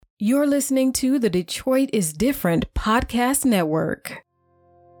You're listening to the Detroit is Different podcast network.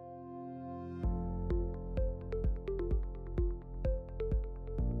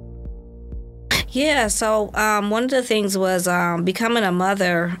 Yeah, so one of the things was becoming a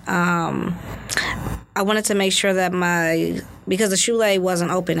mother. I wanted to make sure that because the Shule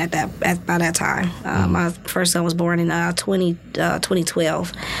wasn't open by that time. My first son was born in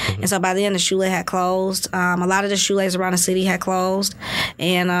 2012. And so by then the Shule had closed. A lot of the Shules around the city had closed.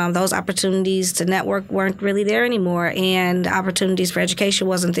 And those opportunities to network weren't really there anymore. And opportunities for education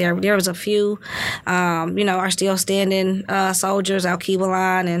wasn't there. There was a few, our still standing soldiers,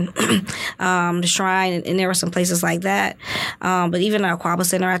 Al-Kibalan and the Shrine, and there were some places like that. But even our Aquaba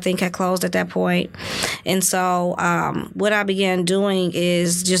Center, I think, had closed at that point. And so what I began doing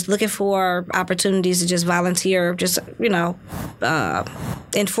is just looking for opportunities to just volunteer, just,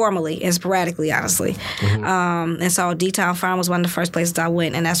 informally and sporadically, honestly. Mm-hmm. And so D-Town Farm was one of the first places I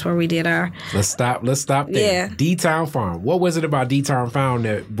went, and that's where we did our... Let's stop there. Yeah. D-Town Farm. What was it about D-Town Farm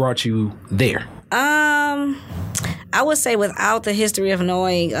that brought you there? I would say without the history of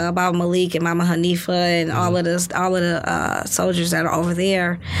knowing about Malik and Mama Hanifa and all of the soldiers that are over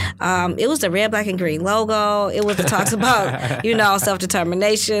there, it was the red, black, and green logo. It was the talks about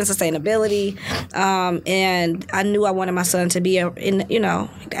self-determination, sustainability, and I knew I wanted my son to be I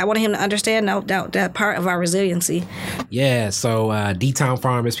wanted him to understand that part of our resiliency. Yeah. So D-Town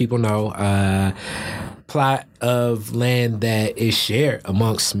Farm, as people know, plot of land that is shared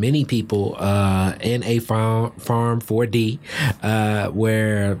amongst many people in a farm 4D,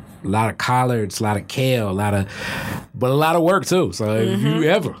 where a lot of collards, a lot of kale, a lot of work too. So if you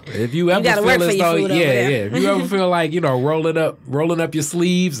ever feel as though, if you ever feel like rolling up your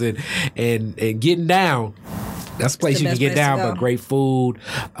sleeves and getting down, that's a place you can get down, but great food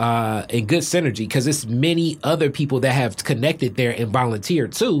and good synergy, because it's many other people that have connected there and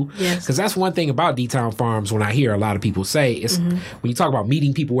volunteered too. Yes. Because that's one thing about D-Town Farms, when I hear a lot of people say, is when you talk about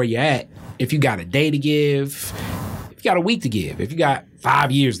meeting people where you're at, if you got a day to give, if you got a week to give, if you got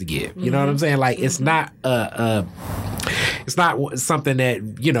 5 years to give, you know what I'm saying? Like, it's not it's not something that,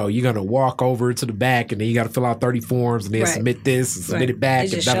 you're going to walk over to the back and then you got to fill out 30 forms and then submit this and submit it back.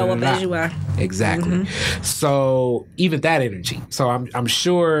 You just show up as you are. Exactly. So even that energy. So I'm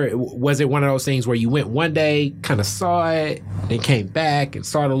sure, was it one of those things where you went one day, kind of saw it, then came back and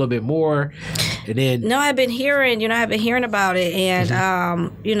saw it a little bit more, and then... No, I've been hearing about it, and,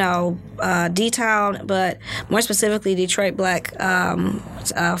 D-Town, but more specifically Detroit Black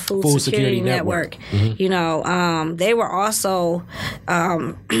Food Security Network. They were also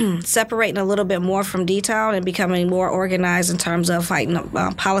separating a little bit more from D-Town and becoming more organized in terms of fighting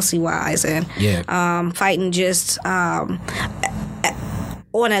policy-wise and fighting just not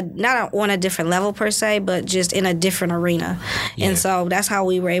on a different level per se, but just in a different arena. Yeah. And so that's how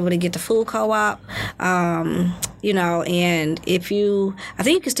we were able to get the food co-op. And I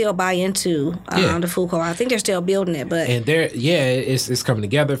think you can still buy into the food co-op. I think they're still building it, but it's coming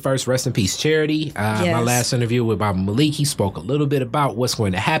together. First, rest in peace, Charity. My last interview with Bob Malik, he spoke a little bit about what's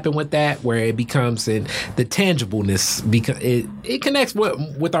going to happen with that, where it becomes the tangibleness, because it connects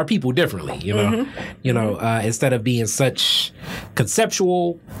with our people differently. Instead of being such conceptual,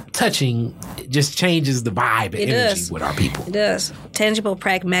 touching, it just changes the vibe and energy with our people. It does. Tangible,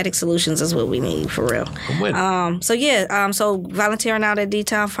 pragmatic solutions is what we need, for real. So volunteering out at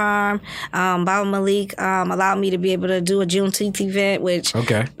D-Town Farm, Baba Malik allowed me to be able to do a Juneteenth event, which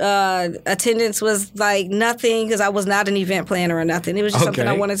attendance was like nothing, because I was not an event planner or nothing. It was just something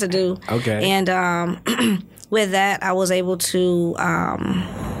I wanted to do. And with that, I was able to...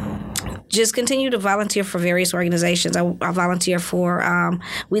 just continue to volunteer for various organizations. I volunteer for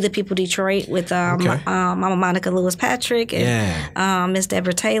We the People Detroit with Mama Monica Lewis-Patrick and Miss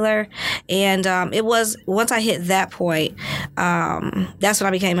Deborah Taylor. And it was, once I hit that point, that's when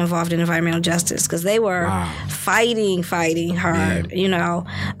I became involved in environmental justice, because they were fighting hard.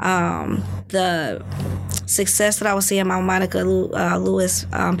 The success that I was seeing Mama Monica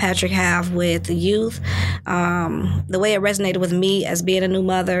Lewis-Patrick have with the youth, the way it resonated with me as being a new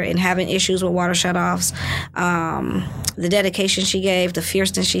mother and having issues with water shutoffs, the dedication she gave, the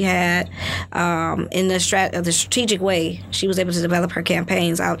fierceness she had, in the strategic way she was able to develop her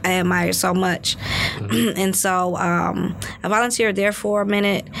campaigns, I admired so much. And so I volunteered there for a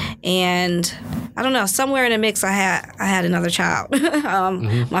minute, and I don't know, somewhere in the mix I had another child,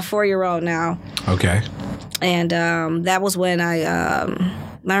 my 4-year-old now. Okay. And that was when I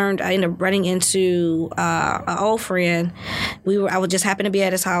I ended up running into an old friend. I would just happen to be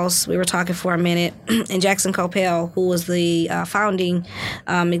at his house. We were talking for a minute, and Jackson Coppell, who was the founding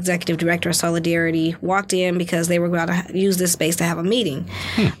executive director of Solidarity, walked in because they were going to use this space to have a meeting.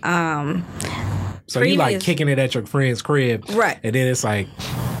 So you like kicking it at your friend's crib, right? And then it's like,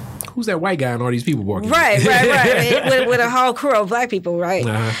 who's that white guy and all these people walking? Right. with a whole crew of black people, right?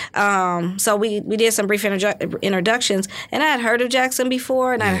 Uh-huh. So we did some brief introductions, and I had heard of Jackson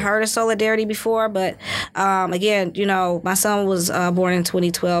before, and I had heard of Solidarity before, but again, my son was born in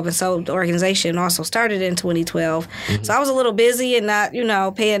 2012, and so the organization also started in 2012. Mm-hmm. So I was a little busy and not,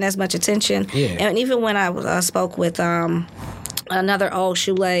 paying as much attention. Yeah. And even when I spoke with another old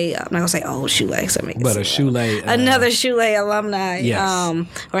Shule, I'm not going to say old Shule, so but a Shule. Another Shule alumni, yes.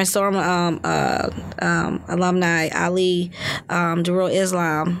 Or Storm alumni, Ali Darul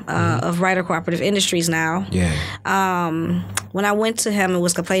Islam of Writer Cooperative Industries now. Yeah. When I went to him and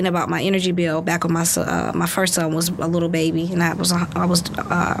was complaining about my energy bill back when my first son was a little baby, and I was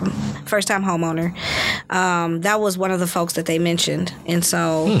first-time homeowner, that was one of the folks that they mentioned. And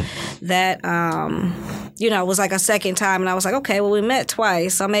so that, was like a second time, and I was like, okay, well, we met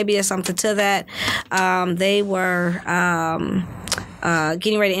twice, so maybe there's something to that. They were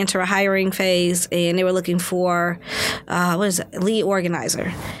getting ready to enter a hiring phase, and they were looking for, lead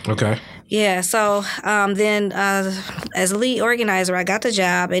organizer. Okay. Yeah, so then as a lead organizer, I got the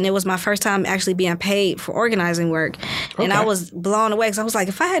job, and it was my first time actually being paid for organizing work. Okay. And I was blown away because I was like,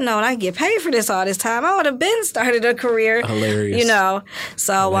 if I had known I could get paid for this all this time, I would have been started a career. Hilarious. So,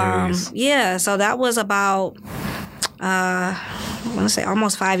 so that was about... I want to say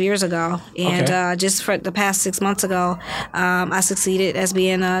almost 5 years ago. And just for the past 6 months ago, I succeeded as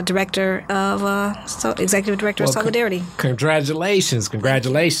being a director of, executive director of Solidarity. Congratulations.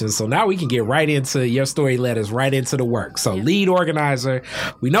 So now we can get right into your story, led us right into the work. So lead organizer,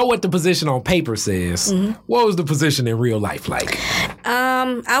 we know what the position on paper says. Mm-hmm. What was the position in real life like?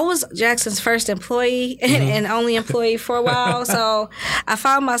 I was Jackson's first employee and only employee for a while. So I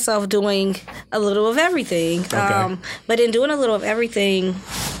found myself doing a little of everything. Okay. But in doing a little of everything,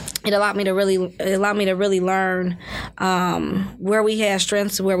 it allowed me to really learn where we had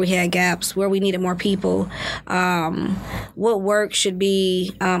strengths, where we had gaps, where we needed more people, what work should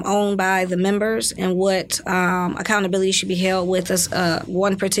be owned by the members, and what accountability should be held with us,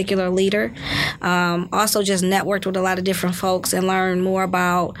 one particular leader. Also just networked with a lot of different folks and learned more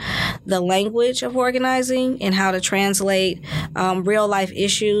about the language of organizing and how to translate real life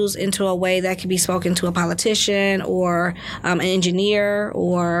issues into a way that could be spoken to a politician or an engineer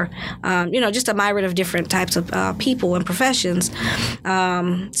or just a myriad of different types of people and professions.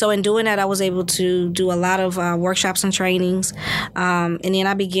 So in doing that, I was able to do a lot of workshops and trainings. And then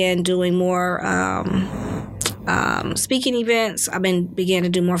I began doing more speaking events. I began to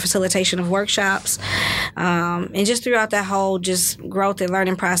do more facilitation of workshops. And just throughout that whole just growth and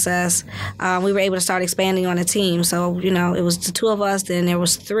learning process, we were able to start expanding on a team. So, it was the two of us, then there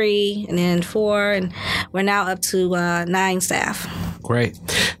was 3, and then 4, and we're now up to 9 staff. Great.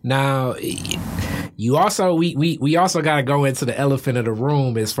 Now, you also we also got to go into the elephant in the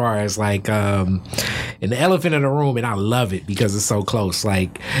room as far as like in the elephant in the room, and I love it because it's so close.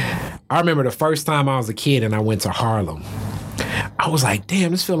 Like, I remember the first time I was a kid and I went to Harlem. I was like,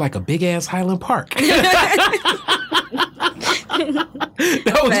 damn, this feels like a big ass Highland Park.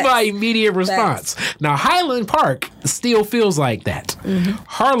 That was my immediate response. Now, Highland Park still feels like that. Mm-hmm.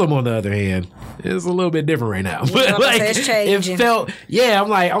 Harlem, on the other hand, is a little bit different right now. But it felt, I'm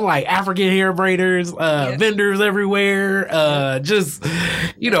like African hair braiders, vendors everywhere, just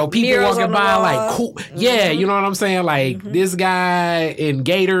people Murals walking by like cool. Yeah, you know what I'm saying? Like this guy in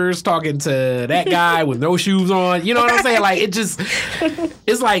gaiters talking to that guy with no shoes on. You know what I'm saying? Like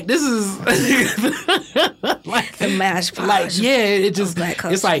it's like this is like the mash pot. Like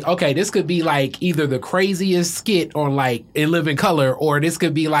it's like, okay, this could be like either the craziest skit on like In Living Color, or this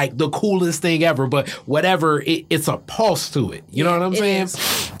could be like the coolest thing ever. But whatever, it's a pulse to it. You know what I'm saying?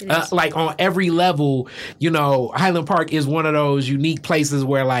 Like on every level, Highland Park is one of those unique places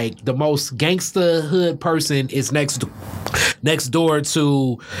where like the most gangsta hood person is next door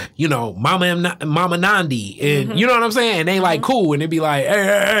to, Mama Nandi. And you know what I'm saying? And they like cool. And they be like,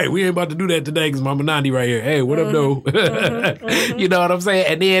 hey, we ain't about to do that today because Mama Nandi right here. Hey, what up, though? You know what I'm saying?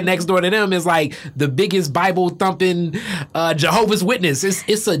 And then next door to them is like the biggest Bible thumping Jehovah's Witness.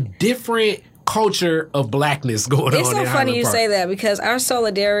 It's a different culture of blackness going on. It's so funny you say that because our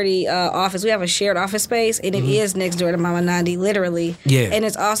Solidarity office, we have a shared office space, and it is next door to Mama Nandi, literally. Yeah. And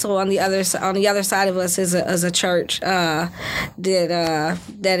it's also on the other side of us is a church that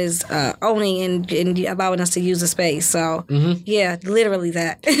is owning and allowing us to use the space. So yeah, literally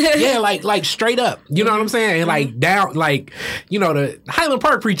that. Yeah, like straight up. You know what I'm saying? And like down, like, you know, the Highland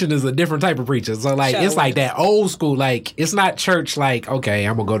Park preaching is a different type of preaching. So like it's like that old school. Like it's not church. Like, okay,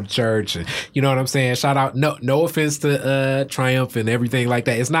 I'm gonna go to church. And, you know what I'm saying? Shout out. No offense to Triumph and everything like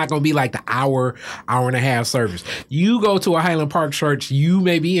that. It's not gonna be like the hour and a half service. You go to a Highland Park church, you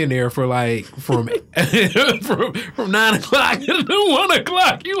may be in there for like from 9 o'clock to 1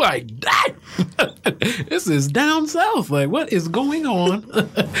 o'clock. You like that? This is down south. Like, what is going on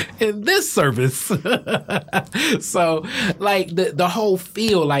in this service? So like the whole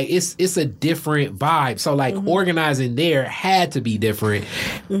feel, like it's a different vibe. So like organizing there had to be different.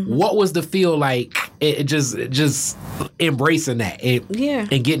 What was the feel like? It just embracing that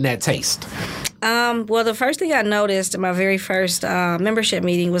and getting that taste. Well, the first thing I noticed in my very first membership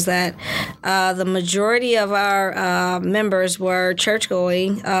meeting was that the majority of our members were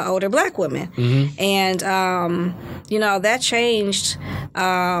church-going older black women. And, you know, that changed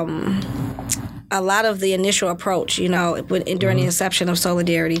a lot of the initial approach, you know, during the inception of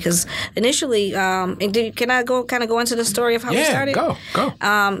Solidarity. Because initially, can I go into the story of how we started? Go.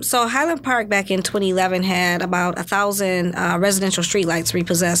 So Highland Park back in 2011 had about 1,000 residential streetlights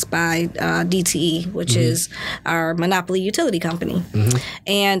repossessed by DTE, which is our monopoly utility company.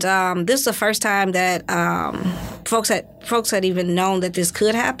 And this is the first time that folks had even known that this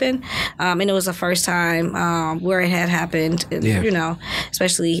could happen. And it was the first time where it had happened, you know,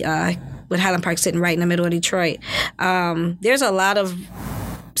 especially with Highland Park sitting right in the middle of Detroit. There's a lot of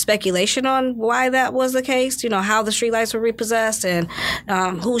speculation on why that was the case, you know, how the streetlights were repossessed and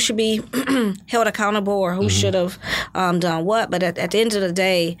who should be held accountable or who should have done what. But at the end of the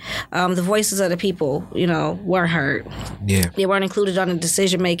day, the voices of the people, you know, weren't heard. Yeah. They weren't included on the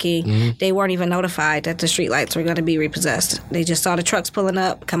decision making. They weren't even notified that the streetlights were going to be repossessed. They just saw the trucks pulling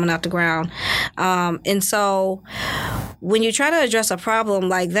up, coming out the ground. And so when you try to address a problem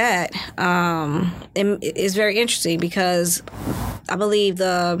like that, it's very interesting because I believe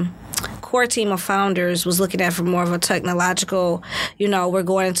the core team of founders was looking at from more of a technological, you know, we're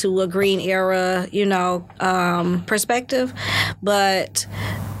going into a green era, you know, perspective. But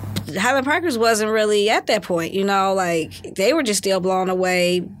Highland Parkers wasn't really at that point, you know, like they were just still blown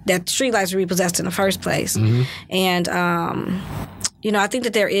away that streetlights were repossessed in the first place. And, you know, I think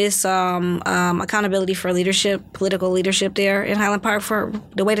that there is some accountability for leadership, political leadership there in Highland Park for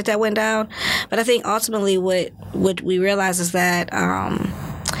the way that went down. But I think ultimately what we realize is that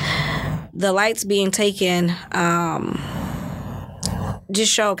the lights being taken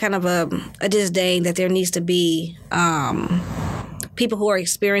just show kind of a disdain that there needs to be people who are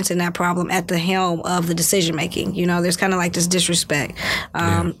experiencing that problem at the helm of the decision making. You know, there's kind of like this disrespect.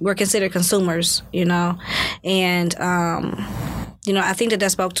 We're considered consumers, you know, and you know, I think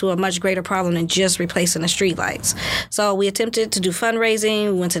that spoke to a much greater problem than just replacing the streetlights. So we attempted to do fundraising.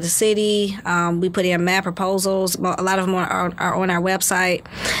 We went to the city. We put in mad proposals. A lot of them are on our website.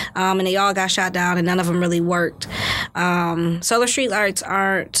 And they all got shot down, and none of them really worked. Solar streetlights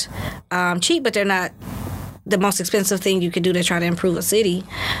aren't cheap, but they're not the most expensive thing you could do to try to improve a city.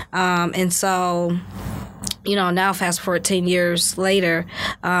 And so, you know, now fast forward 10 years later,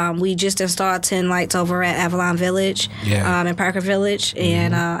 we just installed 10 lights over at Avalon Village in Parker Village.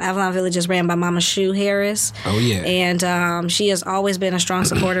 And Avalon Village is ran by Mama Shu Harris. Oh, yeah. And she has always been a strong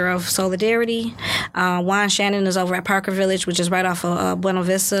supporter of Solidarity. Juan Shannon is over at Parker Village, which is right off of Buena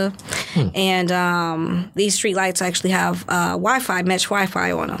Vista. And these street lights actually have Wi-Fi, mesh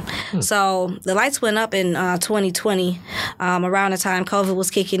Wi-Fi on them. So the lights went up in 2020, around the time COVID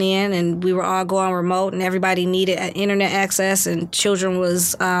was kicking in, and we were all going remote, and everybody needed internet access, and children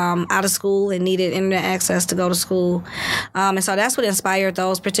was out of school and needed internet access to go to school. And so that's what inspired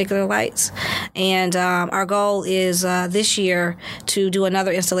those particular lights. And our goal is this year to do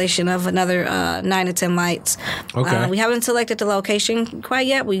another installation of another 9 to 10 lights. Okay. We haven't selected the location quite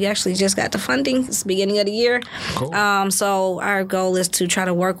yet. We actually just got the funding. It's the beginning of the year. Cool. So our goal is to try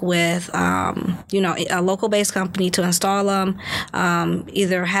to work with, you know, a local-based company to install them,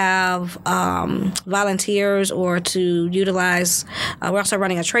 either have volunteers or to utilize, we're also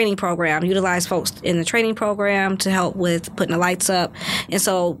running a training program, utilize folks in the training program to help with putting the lights up. And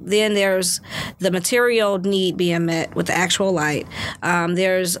so then there's the material need being met with the actual light.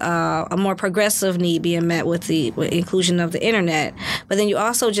 There's a more progressive need being met with the inclusion of the internet. But then you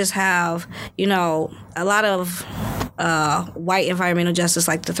also just have, you know, a lot of white environmental justice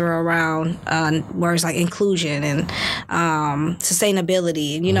like to throw around words like inclusion and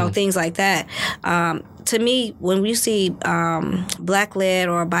sustainability and, you know, things like that. To me, when we see Black-led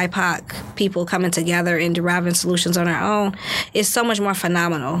or BIPOC people coming together and deriving solutions on their own, it's so much more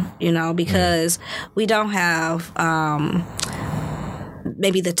phenomenal, you know, because we don't have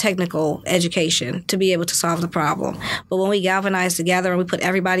maybe the technical education to be able to solve the problem. But when we galvanize together and we put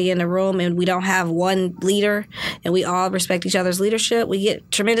everybody in the room and we don't have one leader and we all respect each other's leadership, we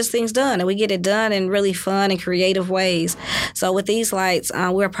get tremendous things done, and we get it done in really fun and creative ways. So with these lights,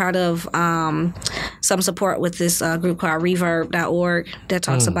 we're part of some support with this group called reverb.org that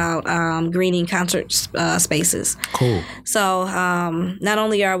talks about greening concert spaces. Cool. So not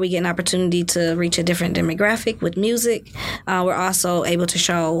only are we getting opportunity to reach a different demographic with music, we're also able to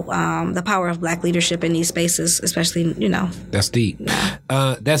show the power of Black leadership in these spaces, especially, you know. That's deep.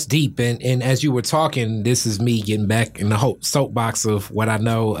 That's deep. And as you were talking, this is me getting back in the whole soapbox of what I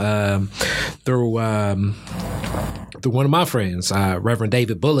know through one of my friends, Reverend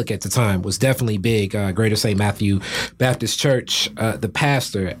David Bullock at the time, was definitely big, Greater St. Matthew Baptist Church, the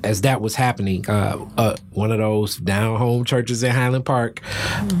pastor, as that was happening, one of those down-home churches in Highland Park.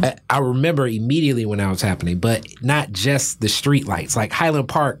 I remember immediately when that was happening, but not just the street lights. Like Highland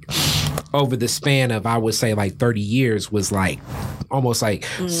Park, over the span of, I would say, like 30 years, was like almost like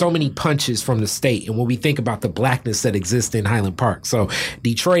so many punches from the state. And when we think about the Blackness that exists in Highland Park, so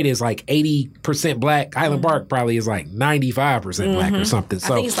Detroit is like 80% Black. Highland Park probably is like 95% Black or something.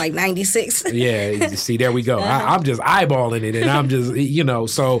 So I think it's like 96. Yeah, you see, there we go. I'm just eyeballing it, and I'm just, you know,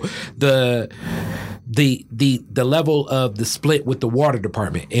 so the level of the split with the water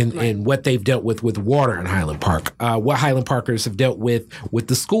department and what they've dealt with water in Highland Park, what Highland Parkers have dealt with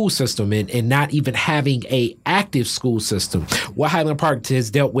the school system and not even having a active school system, what Highland Park has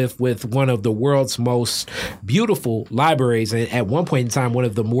dealt with one of the world's most beautiful libraries, and at one point in time, one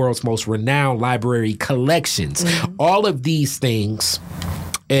of the world's most renowned library collections. All of these things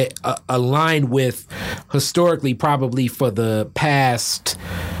aligned with, historically, probably for the past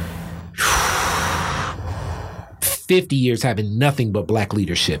 50 years, having nothing but Black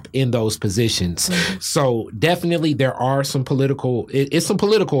leadership in those positions. So definitely there are some political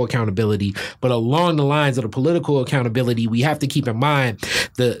accountability, but along the lines of the political accountability, we have to keep in mind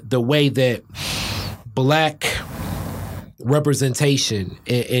the way that Black representation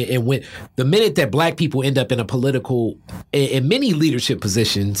and when the minute that Black people end up in in many leadership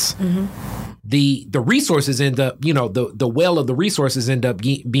positions, the resources end up, you know, the well of the resources end up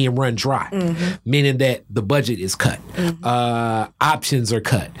being run dry, meaning that the budget is cut, options are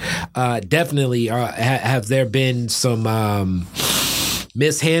cut. Definitely, have there been some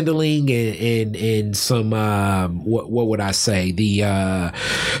mishandling and some what would I say,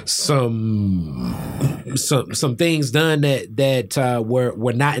 some things done that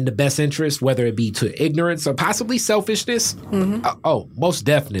were not in the best interest, whether it be to ignorance or possibly selfishness. Most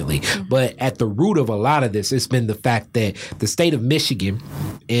definitely. But at the root of a lot of this, it's been the fact that the state of Michigan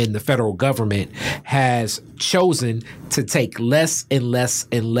and the federal government has chosen to take less and less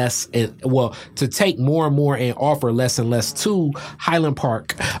and less, to take more and more and offer less and less to Highland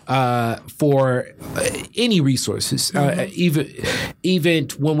Park for any resources. Even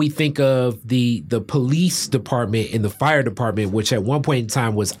when we think of the police department and the fire department, which at one point in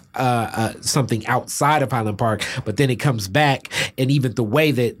time was something outside of Highland Park, but then it comes back, and even the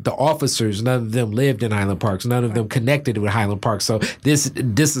way that the officers, none of them lived in Highland Park, so none of them connected with Highland Park. So this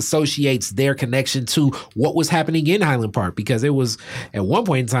disassociates their connection to what was happening in Highland Park, because it was at one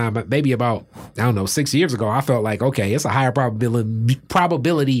point in time, maybe about, 6 years ago, I felt like, okay, it's a higher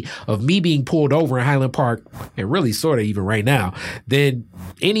probability of me being pulled over in Highland Park, and really sort of even right now, than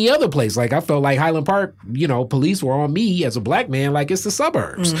any other place. Like, I felt like Highland Park, police were on me as a Black man like it's the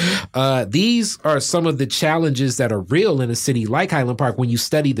suburbs. These are some of the challenges that are real in a city like Highland Park when you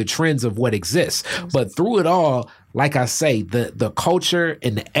study the trends of what exists. But through it all, like I say, the culture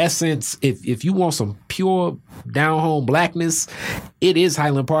and the essence, if you want some pure down-home Blackness, it is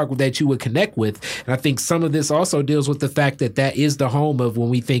Highland Park that you would connect with. And I think some of this also deals with the fact that is the home of, when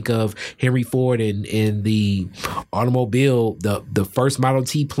we think of Henry Ford and the automobile, the first Model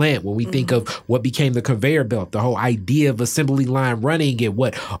T plant, when we think of what became the conveyor belt, the whole idea of assembly line running and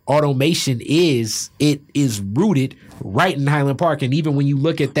what automation is, it is rooted right in Highland Park. And even when you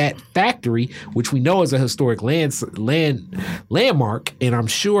look at that factory, which we know is a historic landmark, and I'm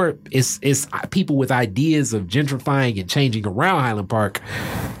sure it's people with ideas of gentrifying and changing around Highland Park,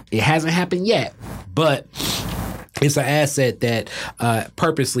 it hasn't happened yet, but it's an asset that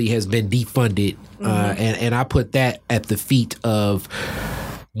purposely has been defunded, and I put that at the feet of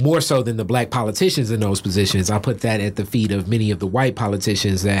more so than the black politicians in those positions. I put that at the feet of many of the white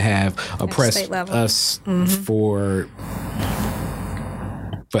politicians that have oppressed us for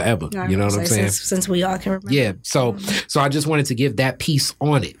forever. You know what I'm saying? Since we all can remember. Yeah. So I just wanted to give that piece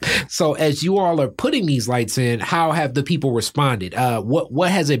on it. So as you all are putting these lights in, how have the people responded?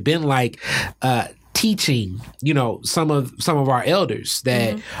 What has it been like teaching, some of our elders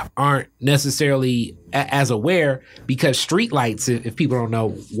that aren't necessarily as aware? Because street lights, if people don't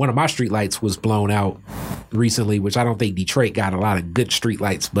know, one of my street lights was blown out recently, which I don't think Detroit got a lot of good street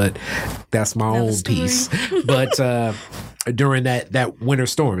lights, but that's my own piece. But during that winter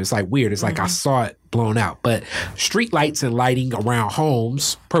storm, it's like weird. It's like I saw it blown out. But street lights and lighting around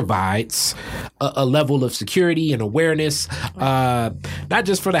homes provides a level of security and awareness, not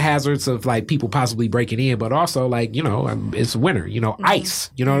just for the hazards of like people possibly breaking in, but also like, it's winter,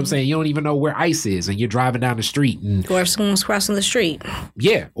 ice, you know what I'm saying? You don't even know where ice is and you're driving down the street. Or if someone's crossing the street.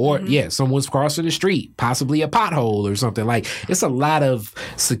 Yeah. Or someone's crossing the street, possibly a pothole or something. Like it's a lot of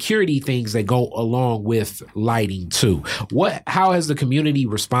security things that go along with lighting too. How has the community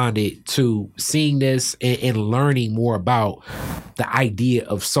responded to seeing this and learning more about the idea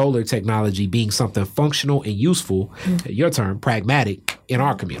of solar technology being something functional and useful, your term, pragmatic, in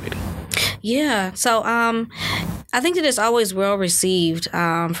our community? Yeah. So I think that it's always well received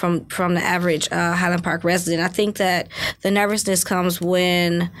from the average Highland Park resident. I think that the nervousness comes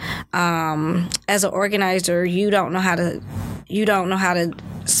when, as an organizer, you don't know how to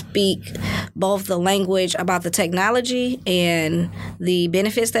speak both the language about the technology and the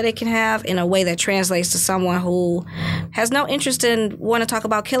benefits that it can have in a way that translates to someone who has no interest in want to talk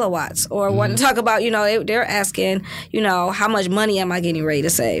about kilowatts or want to talk about, they're asking, how much money am I getting ready to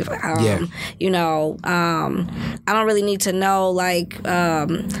save? I don't really need to know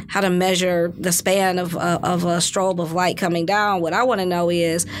how to measure the span of a strobe of light coming down. What I want to know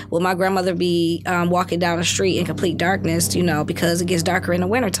is, will my grandmother be walking down the street in complete darkness, because it gets darker in the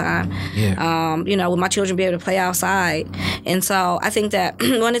wintertime? Yeah. Will my children be able to play outside? And so I think that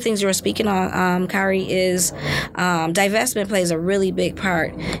one of the things you were speaking on, Kari, is divestment plays a really big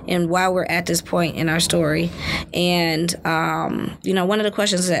part in why we're at this point in our story. And, one of the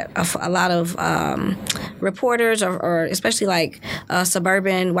questions that a lot of reporters or especially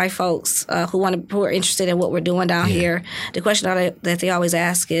suburban white folks who are interested in what we're doing down here, the question that they always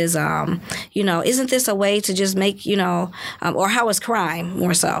ask is, isn't this a way to just make, or how is crime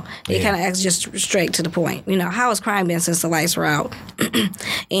more so? They kind of ask just straight to the point. How has crime been since the lights were out?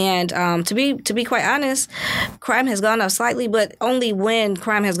 And to be quite honest, crime has gone up slightly, but only when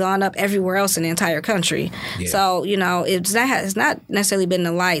crime has gone up everywhere else in the entire country. Yeah. So it's not necessarily been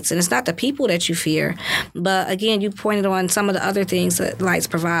the lights, and it's not the people that you fear, but again, you pointed on some of the other things that lights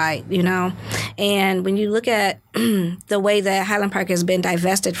provide. And when you look at the way that Highland Park has been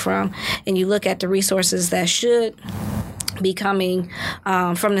divested from, and you look at the resources that should be coming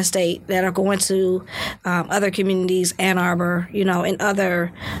from the state that are going to other communities, Ann Arbor, and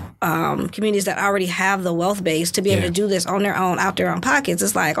other communities that already have the wealth base to be able to do this on their own, out their own pockets.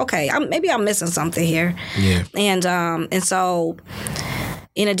 It's like, okay, maybe I'm missing something here. Yeah. And so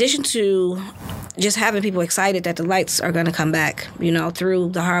in addition to just having people excited that the lights are going to come back, through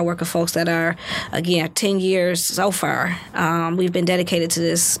the hard work of folks that are, again, 10 years so far. We've been dedicated to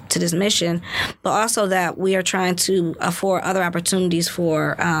this mission, but also that we are trying to afford other opportunities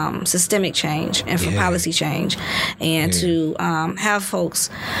for systemic change and for policy change, and to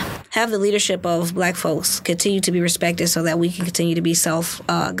have the leadership of Black folks continue to be respected so that we can continue to be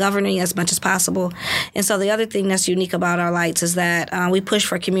self-governing as much as possible. And so the other thing that's unique about our lights is that we push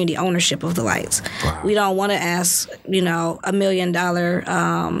for community ownership of the lights. Wow. We don't want to ask, $1 million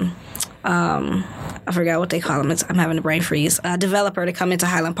I forgot what they call them. I'm having a brain freeze. A developer to come into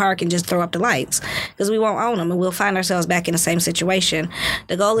Highland Park and just throw up the lights, because we won't own them and we'll find ourselves back in the same situation.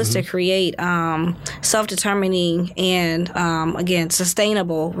 The goal is to create self-determining and, again,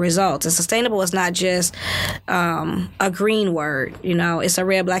 sustainable results. And sustainable is not just a green word. It's a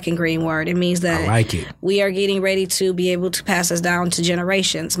red, black, and green word. It means that I like it. We are getting ready to be able to pass this down to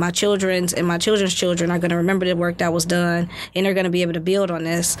generations. My children's and my children's children are going to remember the work that was done, and they're going to be able to build on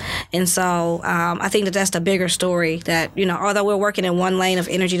this. And so I think that that's the bigger story, that, although we're working in one lane of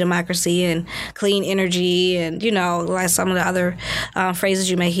energy democracy and clean energy and, like some of the other phrases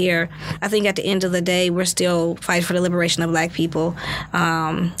you may hear, I think at the end of the day, we're still fighting for the liberation of Black people,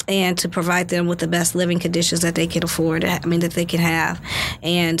 and to provide them with the best living conditions that they can afford, that they can have.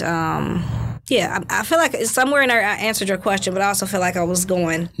 And I feel like somewhere in there I answered your question, but I also feel like I was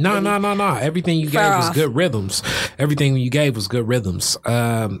going. No. Everything you gave was good rhythms. Everything you gave was good rhythms.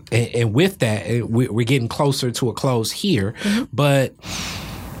 And with that, we're getting closer to a close here. Mm-hmm. But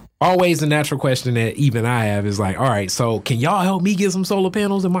always the natural question that even I have is like, all right, so can y'all help me get some solar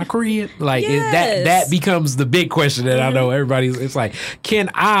panels in my crib? Like that becomes the big question that I know everybody's. It's like, can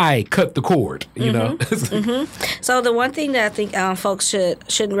I cut the cord? You know. So the one thing that I think folks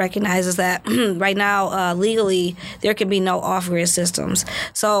shouldn't recognize is that right now legally there can be no off-grid systems.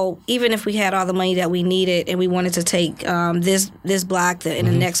 So even if we had all the money that we needed and we wanted to take this block and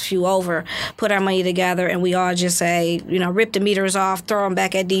the next few over, put our money together, and we all just say, rip the meters off, throw them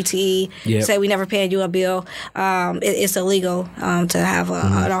back at DTE, say we never paid you a bill. It's illegal to have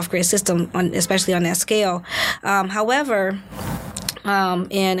an off-grid system, especially on that scale. However,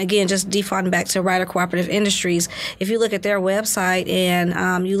 and again, just defaulting back to Ryder Cooperative Industries, if you look at their website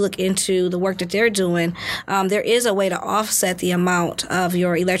and you look into the work that they're doing, there is a way to offset the amount of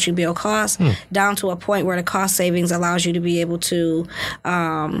your electric bill costs down to a point where the cost savings allows you to be able to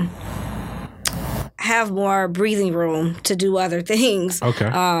have more breathing room to do other things. Okay.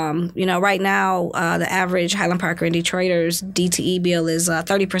 Right now, the average Highland Parker and Detroiters DTE bill is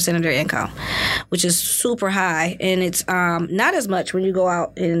 30% of their income, which is super high, and it's not as much when you go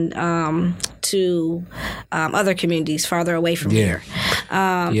out to other communities farther away from here.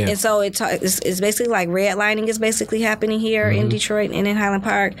 And so it's basically like redlining is basically happening here in Detroit and in Highland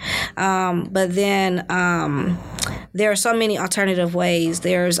Park. But then there are so many alternative ways.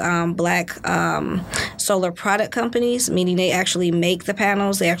 There's black solar product companies, meaning they actually make the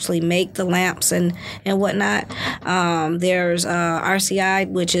panels, they actually make the lamps and whatnot. There's RCI,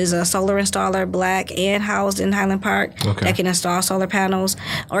 which is a solar installer, black and housed in Highland Park, that can install solar panels.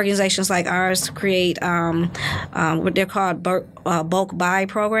 Organizations like ours create what they're called bulk buy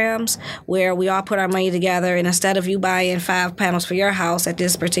programs, where we all put our money together, and instead of you buying 5 panels for your house at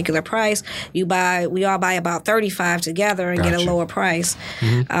this particular price, we all buy about 35 together and get a lower price.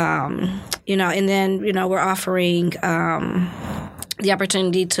 And then we're offering the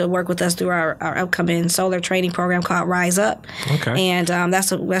opportunity to work with us through our upcoming solar training program called Rise Up. And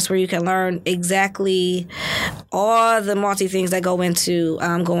that's where you can learn exactly all the multi things that go into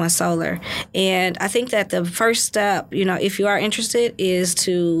going solar. And I think that the first step, if you are interested, is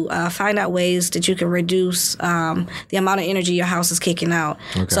to find out ways that you can reduce the amount of energy your house is kicking out.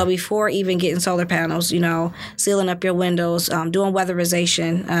 So before even getting solar panels, sealing up your windows, doing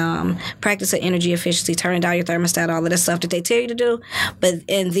weatherization, practicing energy efficiency, turning down your thermostat, all of this stuff that they tell you to do.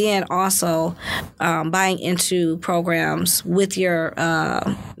 And then also buying into programs with your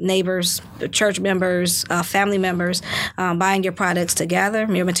neighbors, church members, family members, buying your products together,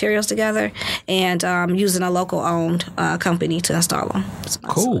 your materials together, and using a local-owned company to install them.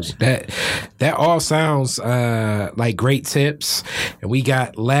 Cool. That all sounds like great tips. And we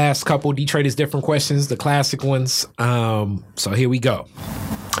got last couple Detroiters different questions, the classic ones. So here we go.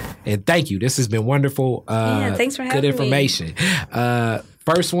 And thank you. This has been wonderful. Thanks for having me. Good information.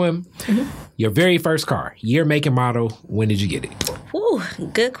 First one, your very first car, year, make, and model. When did you get it? Ooh,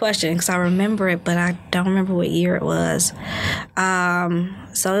 good question, because I remember it, but I don't remember what year it was.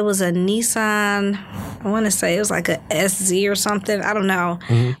 So it was a Nissan, I want to say it was like a SZ or something. I don't know.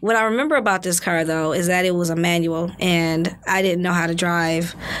 What I remember about this car, though, is that it was a manual, and I didn't know how to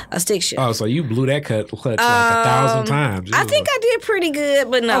drive a stick shift. Oh, so you blew that clutch like 1,000 times. I think I did pretty good,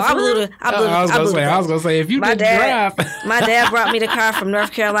 but no, I blew the I was going to say, if you didn't drive. My dad brought me the car from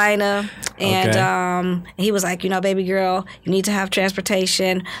North Carolina, and he was like, baby girl, you need to have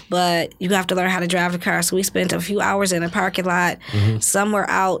transportation, but you have to learn how to drive the car. So we spent a few hours in a parking lot somewhere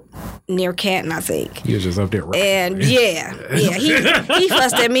out near Canton, I think. He was just up there. And he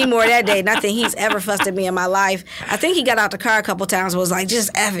fussed at me more that day than I think he's ever fussed at me in my life. I think he got out the car a couple times and was like, just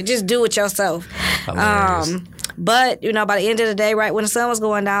F it, just do it yourself. But, by the end of the day, right when the sun was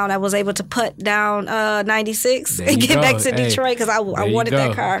going down, I was able to put down 96 and get back to Detroit because I wanted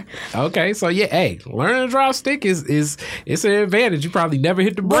that car. Okay, so learning to drive stick is it's an advantage. You probably never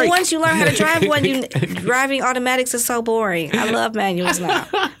hit the brake. But once you learn how to drive one, driving automatics is so boring. I love manuals now.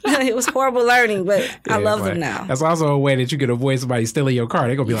 It was horrible learning, but I love them now. That's also a way that you can avoid somebody stealing your car.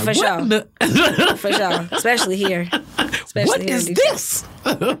 They're going to be like, For sure. Especially here. What is this?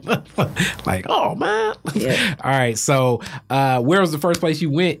 Like, oh, man. Yeah. All right, so where was the first place you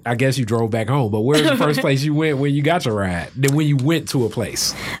went? I guess you drove back home, but where was the first place you went when you got your ride? Then when you went to a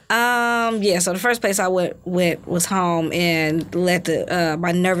place? So the first place I went was home and let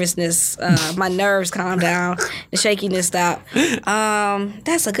my nervousness, my nerves calm down, the shakiness stop.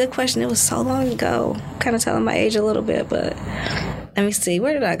 That's a good question. It was so long ago. Kind of telling my age a little bit, but Let me see.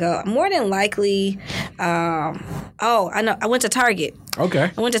 Where did I go? More than likely, I know. I went to Target.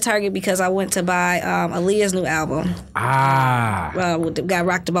 Okay. I went to Target because I went to buy Aaliyah's new album. Got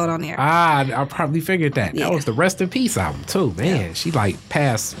Rock the Boat on there. I probably figured that. Yeah. That was the Rest in Peace album too. Man, Yeah. she like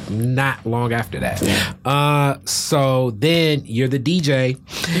passed not long after that. Yeah. So then you're the DJ.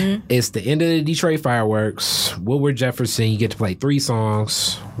 Mm-hmm. It's the end of the Detroit fireworks. Woodward Jefferson. You get to play 3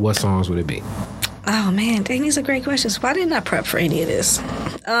 songs. What songs would it be? Oh man, dang, these are great questions. Why didn't I prep for any of this?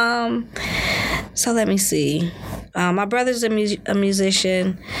 So let me see. My brother's a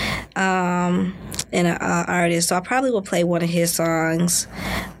musician and an artist, so I probably will play one of his songs.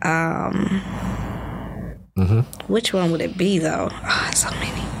 Which one would it be though? Oh, so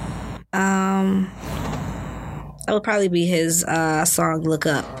many. That would probably be his song "Look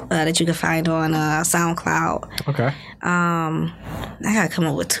Up" that you can find on SoundCloud. Okay. I gotta come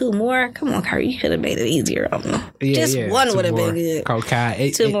up with 2 more. Come on, Kurt, you could have made it easier on me. Just one would have been good.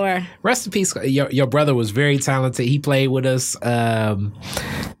 Okay. 2 more. Rest in peace. Your brother was very talented. He played with us.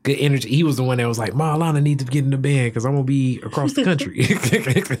 Good energy. He was the one that was like, "Ma, Alana needs to get in the band because I'm gonna be across the country."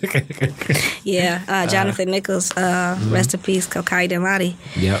 Yeah. Jonathan Nichols. Rest in peace, Kokai Denladi.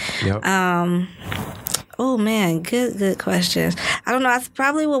 Yep. Oh man, good questions. I don't know. I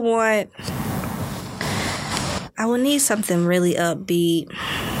probably would want. I would need something really upbeat.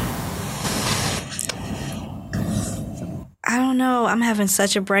 I don't know. I'm having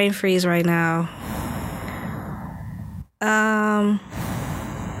such a brain freeze right now.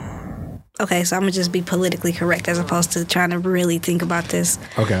 Okay, so I'm gonna just be politically correct as opposed to trying to really think about this.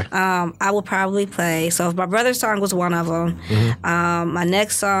 Okay. I will probably play. So if my brother's song was one of them, my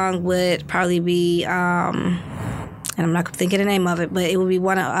next song would probably be, and I'm not thinking the name of it, but it would be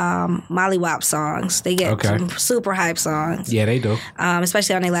one of Molly Wop songs. They get some super hype songs. Yeah, they do.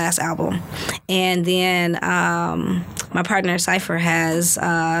 Especially on their last album. And then my partner Cypher has.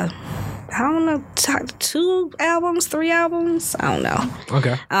 I don't know, 2 albums, 3 albums. I don't know.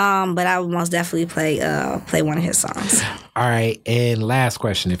 Okay. But I would most definitely play one of his songs. All right. And last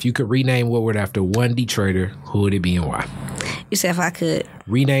question: if you could rename Woodward after one Detroiter, who would it be and why? You said if I could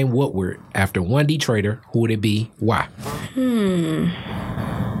rename Woodward after one Detroiter, who would it be? Why?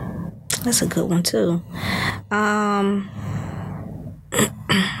 That's a good one too.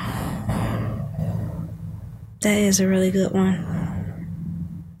 That is a really good one.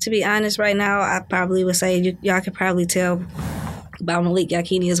 To be honest, right now, I probably would say y'all could probably tell Bob Malik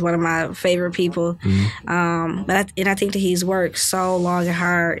Yakini is one of my favorite people. But I think that he's worked so long and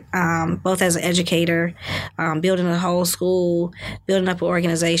hard, both as an educator, building a whole school, building up an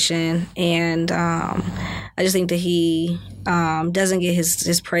organization, and I just think that he doesn't get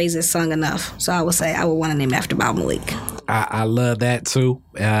his praises sung enough. So I would say I would want to name after Bob Malik. I love that too.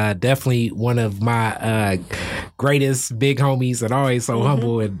 Definitely one of my greatest big homies, and always so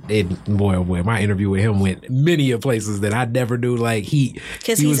humble. And boy, my interview with him went many of places that I never knew. Like he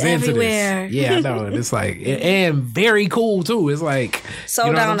was everywhere. Into this. Yeah, I know. And it's like and very cool too. It's like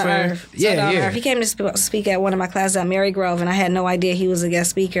so down to earth. He came to speak at one of my classes at Mary Grove, and I had no idea he was a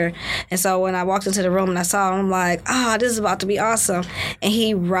guest speaker. And so when I walked into the room and I saw him, I'm like, this is about to be awesome. And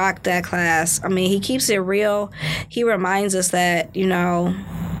he rocked that class. I mean, he keeps it real. He reminds us that,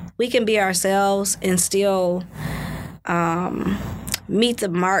 we can be ourselves and still meet the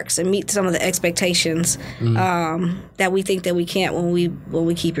marks and meet some of the expectations that we think that we can't when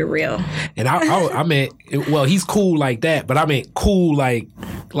we keep it real. And I meant, well, he's cool like that, but I meant cool like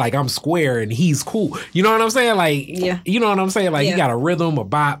I'm square and he's cool. You know what I'm saying? Like, you know what I'm saying? Like, he got a rhythm, a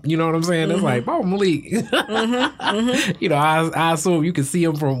bop. You know what I'm saying? It's like, Bob Malik. I assume you can see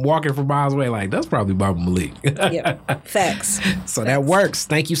him from walking from miles away. Like, that's probably Bob Malik. Facts. So that works.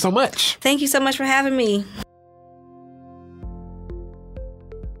 Thank you so much. Thank you so much for having me.